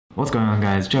What's going on,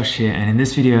 guys? Josh here, and in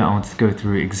this video I want to go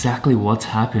through exactly what's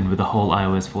happened with the whole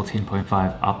iOS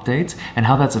 14.5 update and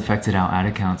how that's affected our ad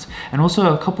accounts, and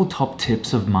also a couple top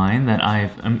tips of mine that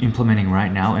I'm implementing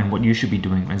right now and what you should be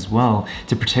doing as well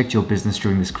to protect your business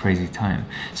during this crazy time.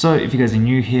 So if you guys are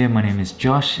new here, my name is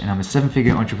Josh and I'm a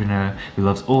 7-figure entrepreneur who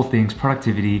loves all things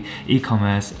productivity,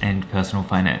 e-commerce and personal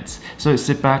finance. So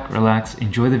sit back, relax,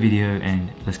 enjoy the video,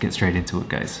 and let's get straight into it,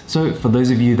 guys. So for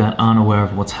those of you that aren't aware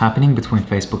of what's happening between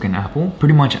Facebook and Apple,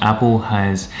 pretty much Apple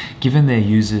has given their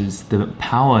users the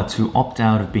power to opt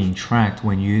out of being tracked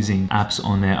when using apps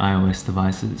on their iOS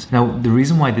devices. Now, the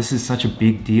reason why this is such a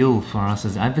big deal for us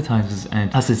as advertisers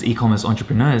and us as e-commerce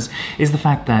entrepreneurs is the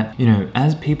fact that,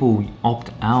 as people opt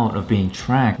out of being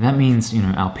tracked, that means,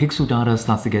 our pixel data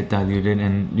starts to get diluted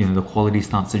and, the quality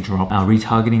starts to drop. Our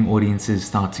retargeting audiences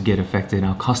start to get affected.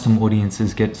 Our custom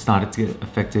audiences started to get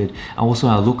affected. Also,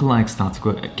 our lookalikes start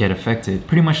to get affected.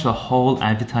 Pretty much the whole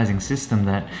advertising system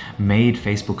that made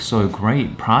Facebook so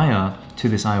great prior to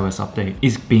this iOS update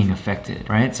is being affected,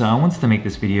 right? So I wanted to make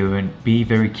this video and be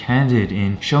very candid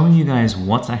in showing you guys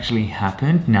what's actually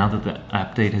happened now that the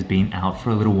update has been out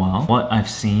for a little while, what I've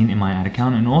seen in my ad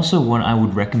account, and also what I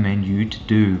would recommend you to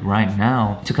do right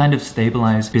now to kind of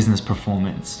stabilize business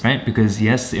performance, right? Because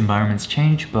yes, environments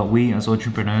change, but we as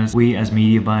entrepreneurs, we as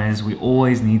media buyers, we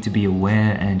always need to be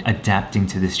aware and adapting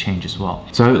to this change as well.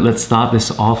 So let's start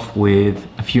this off with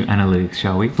a few analytics,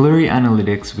 shall we? Flurry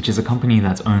Analytics, which is a company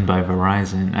that's owned by Verizon,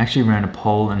 actually ran a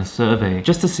poll and a survey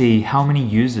just to see how many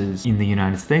users in the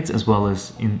United States as well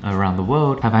as around the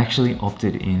world have actually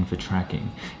opted in for tracking.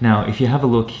 Now, if you have a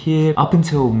look here, up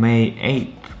until May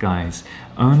 8th, guys,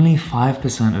 only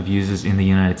 5% of users in the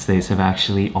United States have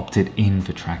actually opted in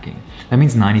for tracking. That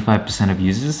means 95% of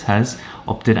users has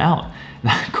opted out.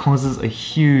 That causes a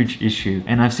huge issue,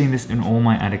 and I've seen this in all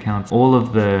my ad accounts, all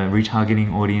of the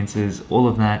retargeting audiences, all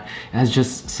of that. A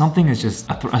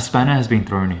spanner has been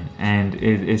thrown in, and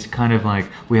it's kind of like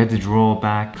we had to draw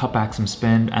back, cut back some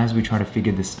spend as we try to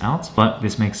figure this out. But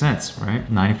this makes sense, right?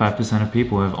 95% of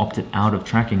people have opted out of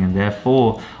tracking, and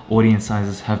therefore audience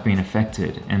sizes have been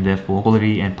affected, and therefore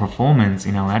quality and performance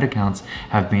in our ad accounts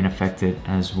have been affected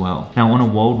as well. Now, on a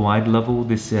worldwide level,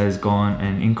 this has gone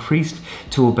and increased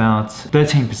to about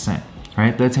 13%,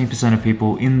 right? 13% of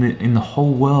people in the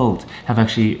whole world have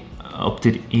actually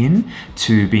opted in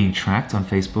to being tracked on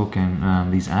Facebook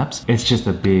and these apps. It's just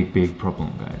a big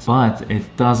problem, guys. But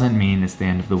it doesn't mean it's the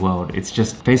end of the world. It's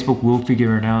just Facebook will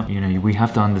figure it out. We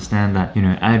have to understand that,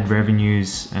 ad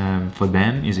revenues for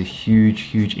them is a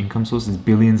huge income source. There's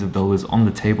billions of dollars on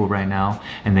the table right now,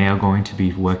 and they are going to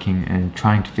be working and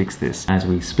trying to fix this as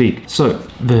we speak. So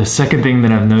the second thing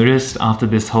that I've noticed after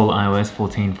this whole iOS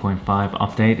 14.5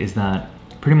 update is that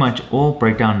pretty much all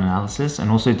breakdown analysis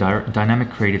and also dynamic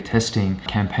creative testing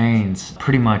campaigns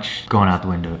pretty much gone out the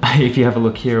window. If you have a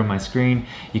look here on my screen,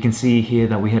 you can see here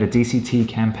that we had a DCT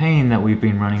campaign that we've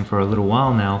been running for a little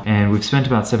while now, and we've spent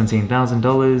about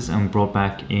 $17,000 and brought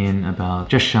back in about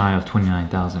just shy of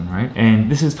 $29,000, right?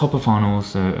 And this is top of funnel,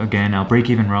 so again, our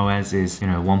break-even ROAS is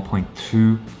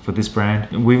 1.2 for this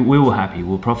brand. We were happy,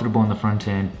 we're profitable on the front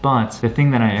end, but the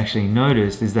thing that I actually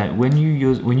noticed is that when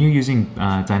you're using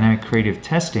dynamic creative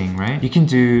testing, right, you can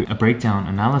do a breakdown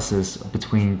analysis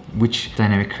between which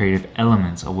dynamic creative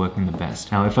elements are working the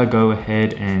best. Now, if I go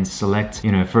ahead and select,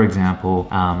 for example,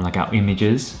 like our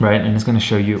images, right, and it's going to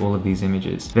show you all of these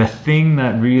images. The thing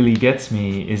that really gets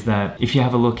me is that if you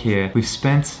have a look here, we've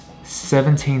spent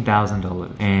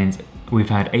 $17,000 and we've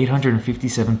had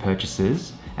 857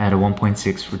 purchases at a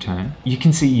 1.6 return. You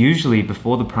can see usually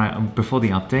before the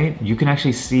update, you can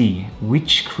actually see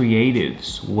which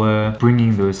creatives were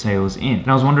bringing those sales in. And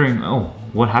I was wondering, oh,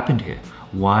 what happened here?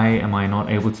 Why am I not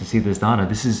able to see this data?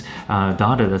 This is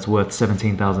data that's worth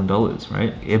 $17,000,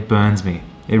 right? It burns me.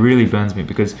 It really burns me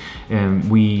because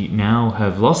we now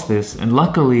have lost this, and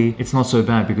luckily it's not so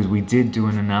bad because we did do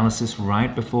an analysis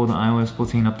right before the iOS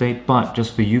 14 update. But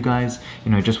just for you guys,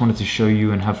 just wanted to show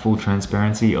you and have full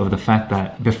transparency of the fact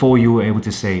that before you were able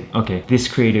to say, okay, this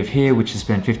creative here, which has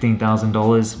spent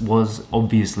 $15,000, was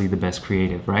obviously the best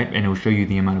creative, right? And it will show you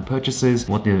the amount of purchases,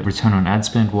 what the return on ad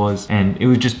spend was, and it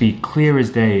would just be clear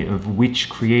as day of which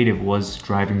creative was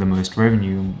driving the most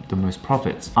revenue, the most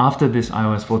profits. After this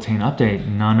iOS 14 update,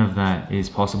 none of that is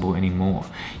possible anymore.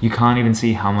 You can't even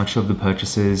see how much of the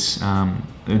purchases,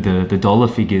 the dollar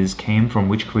figures came from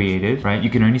which creative, right? You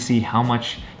can only see how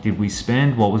much did we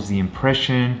spend, what was the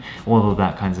impression, all of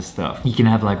that kinds of stuff. You can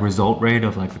have like result rate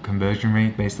of like the conversion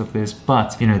rate based off this,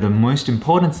 but the most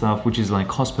important stuff, which is like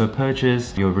cost per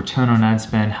purchase, your return on ad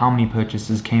spend, how many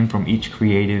purchases came from each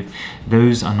creative,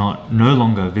 those are no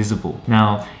longer visible.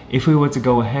 Now, if we were to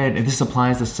go ahead, and this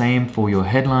applies the same for your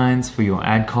headlines, for your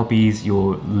ad copies,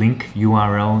 your link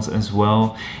URLs as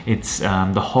well. It's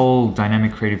the whole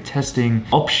dynamic creative testing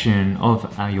option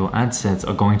of your ad sets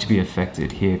are going to be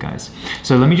affected here, guys.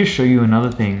 So let me just show you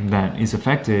another thing that is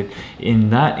affected,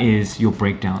 and that is your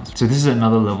breakdowns. So this is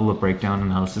another level of breakdown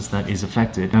analysis that is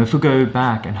affected. Now, if we go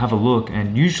back and have a look,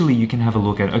 and usually you can have a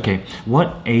look at, okay,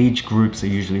 what age groups are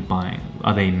usually buying?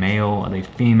 Are they male? Are they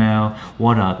female?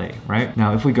 What are they, right?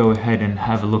 Now, if we go ahead and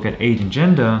have a look at age and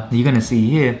gender, you're gonna see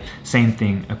here, same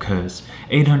thing occurs.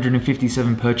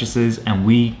 857 purchases, and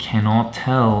we cannot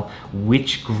tell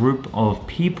which group of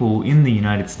people in the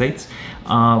United States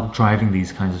are driving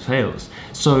these kinds of sales.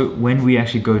 So when we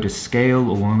actually go to scale,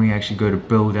 or when we actually go to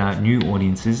build out new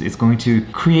audiences, it's going to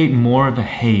create more of a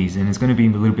haze, and it's going to be a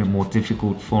little bit more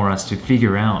difficult for us to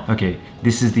figure out, okay,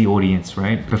 this is the audience,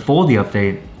 right? Before the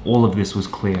update, all of this was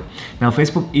clear. Now I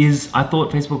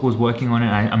thought Facebook was working on it.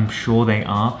 I'm sure they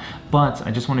are, but I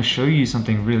just want to show you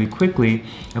something really quickly.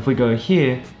 If we go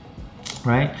here,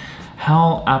 right,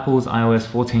 how Apple's iOS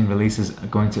 14 releases are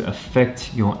going to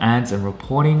affect your ads and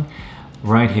reporting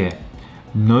right here.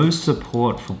 No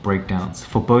support for breakdowns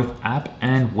for both app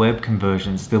and web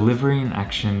conversions. Delivery and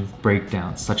action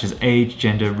breakdowns such as age,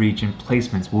 gender, region,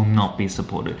 placements will not be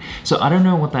supported. So I don't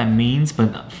know what that means,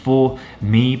 but for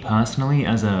me personally,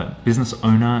 as a business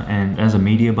owner and as a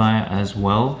media buyer as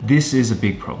well, this is a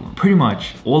big problem. Pretty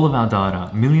much all of our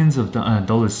data, millions of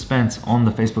dollars spent on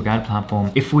the Facebook ad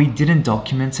platform, if we didn't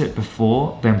document it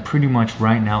before, then pretty much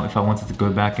right now, if I wanted to go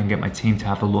back and get my team to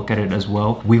have a look at it as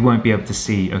well, we won't be able to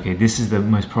see, okay, this is the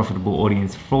most profitable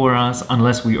audience for us,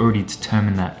 unless we already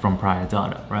determined that from prior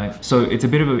data, right? So it's a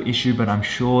bit of an issue, but I'm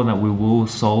sure that we will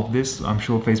solve this. I'm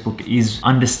sure Facebook is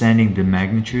understanding the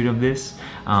magnitude of this.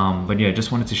 But yeah,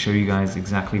 just wanted to show you guys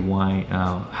exactly why,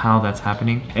 how that's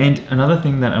happening. And another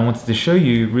thing that I wanted to show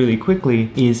you really quickly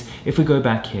is if we go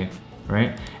back here,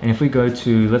 right? And if we go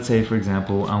to, let's say for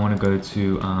example, I want to go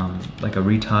to like a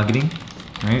retargeting,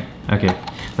 right? Okay,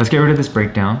 let's get rid of this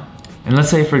breakdown. And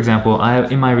let's say, for example,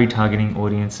 in my retargeting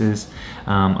audiences,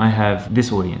 I have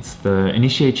this audience, the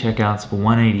initiate checkouts for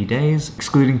 180 days,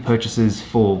 excluding purchases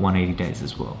for 180 days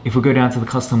as well. If we go down to the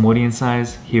custom audience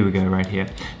size, here we go right here.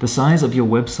 The size of your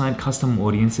website custom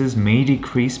audiences may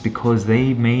decrease because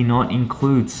they may not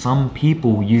include some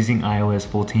people using iOS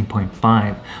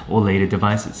 14.5 or later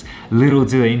devices. Little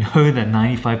do they know that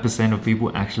 95% of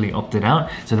people actually opted out.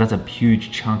 So that's a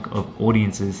huge chunk of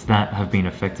audiences that have been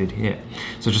affected here.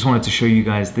 So just wanted to show you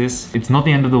guys this. It's not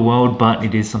the end of the world, but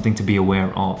it is something to be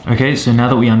aware of. Okay, so now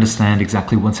that we understand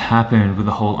exactly what's happened with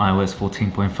the whole iOS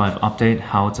 14.5 update,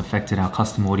 how it's affected our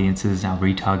custom audiences, our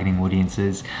retargeting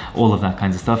audiences, all of that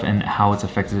kinds of stuff, and how it's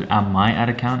affected my ad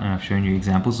account, and I've shown you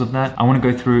examples of that, I want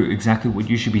to go through exactly what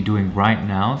you should be doing right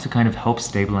now to kind of help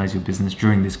stabilize your business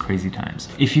during these crazy times.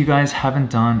 If you guys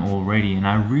haven't done already, and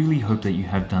I really hope that you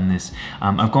have done this,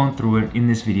 I've gone through it in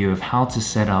this video of how to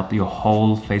set up your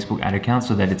whole Facebook ad account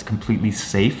so that it's completely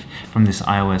safe from this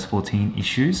iOS 14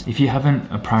 issues. If you haven't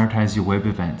prioritized your web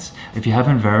events, if you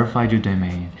haven't verified your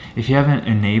domain, if you haven't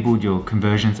enabled your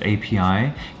conversions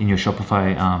API in your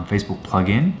Shopify Facebook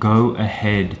plugin, go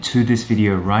ahead to this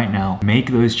video right now. Make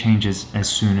those changes as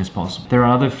soon as possible. There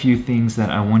are other few things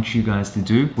that I want you guys to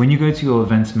do. When you go to your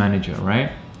events manager,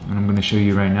 right? And I'm going to show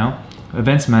you right now.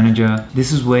 Events manager,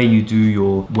 this is where you do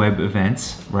your web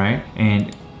events, right?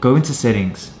 And go into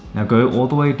settings. Now go all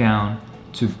the way down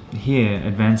to here,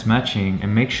 advanced matching,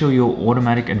 and make sure your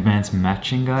automatic advanced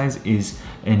matching, guys, is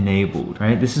enabled,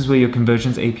 right? This is where your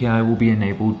conversions API will be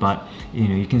enabled, but you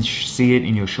know, you can see it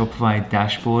in your Shopify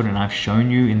dashboard, and I've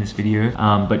shown you in this video,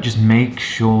 but just make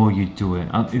sure you do it.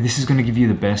 This is going to give you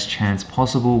the best chance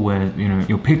possible where, you know,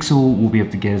 your pixel will be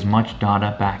able to get as much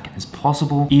data back as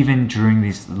possible, even during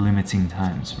these limiting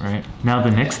times, right? Now,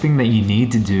 the next thing that you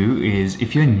need to do is,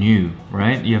 if you're new,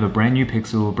 right, you have a brand new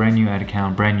pixel, brand new ad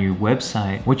account, brand new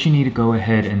website, what you need to go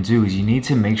ahead and do is you need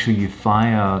to make sure you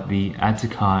fire the add to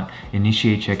cart,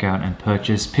 initiate checkout, and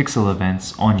purchase pixel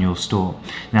events on your store.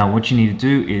 Now, what you need to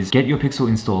do is get your pixel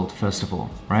installed first of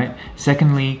all, right?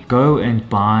 Secondly, go and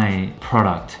buy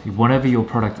product, whatever your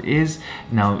product is.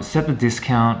 Now set the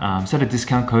discount, set a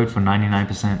discount code for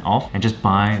 99% off, and just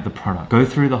buy the product. Go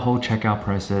through the whole checkout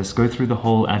process, go through the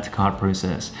whole add to cart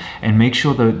process, and make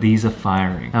sure that these are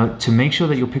firing. Now, to make sure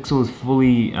that your pixel is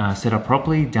fully set up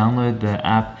properly, download the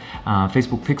app tap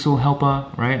Facebook Pixel Helper,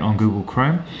 right, on Google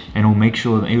Chrome, and it'll make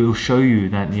sure that it will show you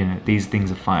that, you know, these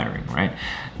things are firing, right?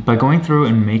 By going through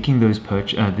and making those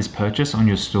this purchase on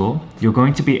your store, you're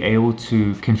going to be able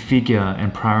to configure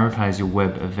and prioritize your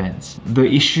web events. The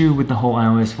issue with the whole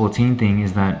iOS 14 thing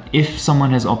is that if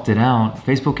someone has opted out,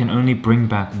 Facebook can only bring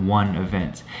back one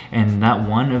event, and that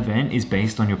one event is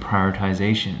based on your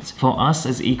prioritizations. For us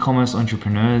as e-commerce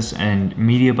entrepreneurs and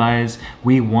media buyers,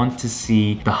 we want to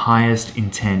see the highest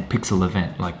intent pixel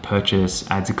event, like purchase,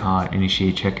 add to cart,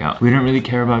 initiate checkout. We don't really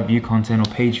care about view content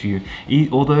or page view,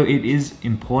 although it is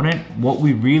important. What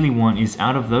we really want is,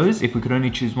 out of those, if we could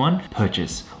only choose one,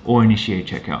 purchase or initiate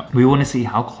checkout. We want to see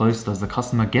how close does the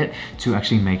customer get to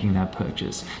actually making that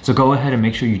purchase. So go ahead and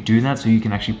make sure you do that so you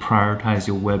can actually prioritize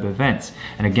your web events.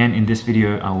 And again, in this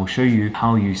video, I will show you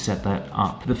how you set that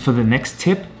up. For the next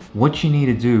tip, what you need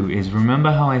to do is,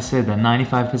 remember how I said that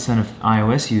 95% of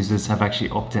iOS users have actually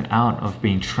opted out of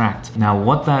being tracked. Now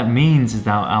what that means is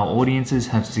that our audiences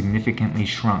have significantly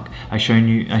shrunk. I showed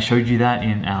you that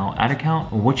in our ad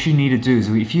account. What you need to do is,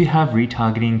 if you have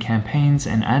retargeting campaigns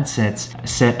and ad sets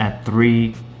set at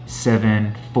 3,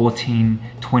 7, 14,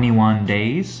 21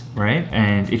 days, right?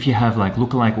 And if you have like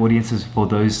lookalike audiences for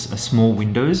those small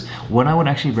windows, what I would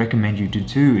actually recommend you to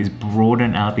do is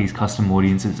broaden out these custom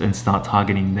audiences and start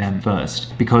targeting them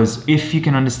first. Because if you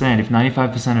can understand, if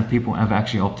 95% of people have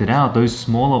actually opted out, those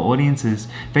smaller audiences,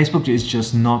 Facebook is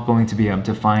just not going to be able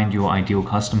to find your ideal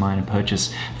customer and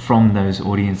purchase from those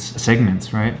audience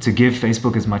segments, right? To give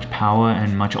Facebook as much power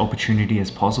and much opportunity as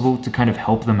possible to kind of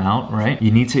help them out, right?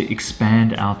 You need to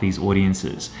expand out these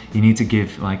audiences. You need to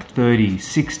give like 30,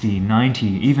 60, 90,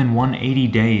 even 180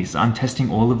 days. I'm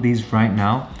testing all of these right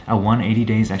now. Our 180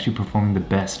 days actually performing the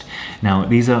best. Now,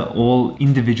 these are all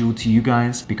individual to you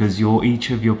guys because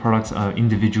each of your products are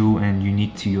individual and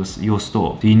unique to your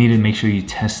store. So you need to make sure you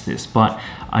test this. But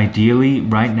ideally,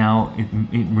 right now, it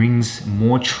rings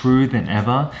more true than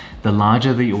ever. The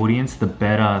larger the audience, the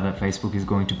better that Facebook is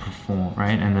going to perform,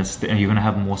 right? And you're going to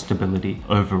have more stability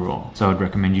overall. So I'd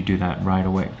recommend you do that right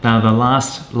away. Now, the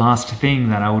last thing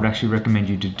that I would actually recommend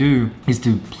you to do is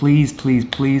to please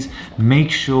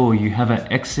make sure you have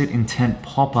an exit intent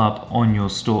pop-up on your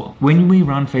store. When we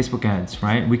run Facebook ads,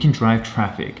 right, we can drive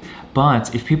traffic.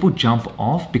 But if people jump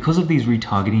off because of these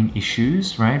retargeting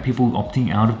issues, right, people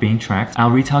opting out of being tracked, our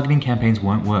retargeting campaigns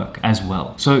won't work as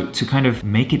well. So to kind of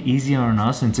make it easier on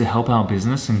us and to help our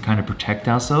business and kind of protect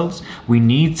ourselves, we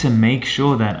need to make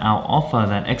sure that our offer,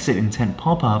 that exit intent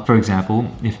pop-up, for example,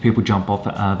 if people jump off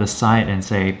the site and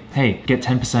say, hey, get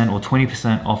 10% or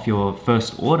 20% off your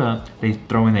first order, they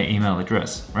throw in their email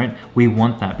address, right? We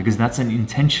want that because that's an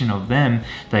intention of them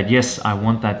that, yes, I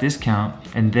want that discount,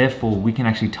 and therefore we can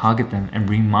actually target them and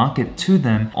remarket to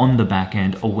them on the back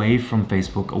end, away from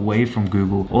Facebook, away from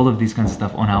Google, all of these kinds of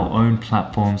stuff on our own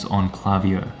platforms on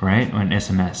Klaviyo, right? Or an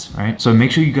SMS, right? So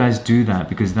make sure you guys do that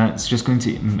because that's just going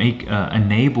to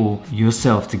enable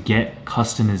yourself to get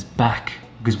customers back.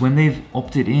 Because when they've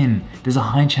opted in, there's a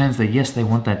high chance that yes, they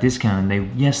want that discount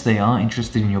and yes, they are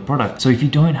interested in your product. So if you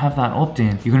don't have that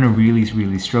opt-in, you're gonna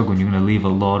really struggle and you're gonna leave a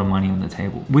lot of money on the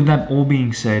table. With that all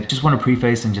being said, just wanna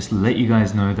preface and just let you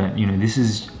guys know that, you know, this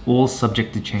is all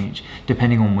subject to change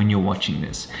depending on when you're watching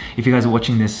this. If you guys are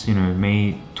watching this, you know,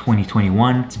 May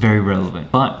 2021, it's very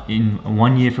relevant. But in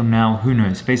 1 year from now, who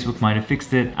knows? Facebook might have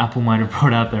fixed it. Apple might have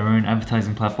brought out their own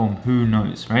advertising platform. Who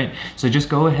knows, right? So just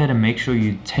go ahead and make sure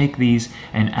you take these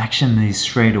and action these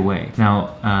straight away.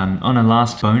 Now, on a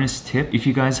last bonus tip, if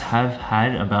you guys have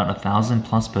had about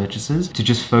 1,000+ purchases, to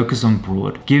just focus on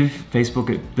broad. Give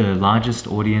Facebook the largest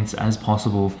audience as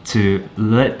possible to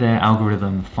let their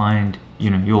algorithm find, you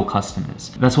know, your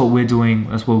customers. That's what we're doing.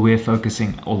 That's where we're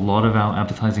focusing a lot of our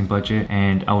advertising budget,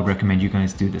 and I would recommend you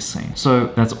guys do the same. So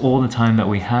that's all the time that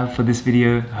we have for this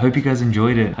video. I hope you guys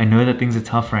enjoyed it. I know that things are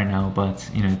tough right now, but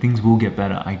you know, things will get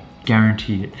better. I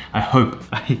guarantee it. I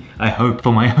hope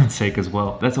for my own sake as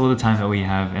well. That's all the time that we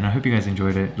have, and I hope you guys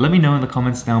enjoyed it. Let me know in the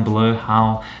comments down below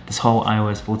how this whole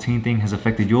iOS 14 thing has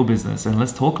affected your business, and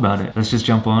let's talk about it. Let's just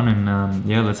jump on and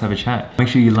yeah, let's have a chat. Make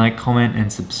sure you like, comment,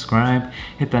 and subscribe.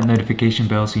 Hit that notification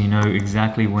bell so you know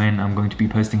exactly when I'm going to be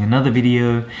posting another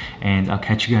video, and I'll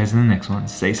catch you guys in the next one.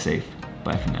 Stay safe.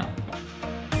 Bye for now.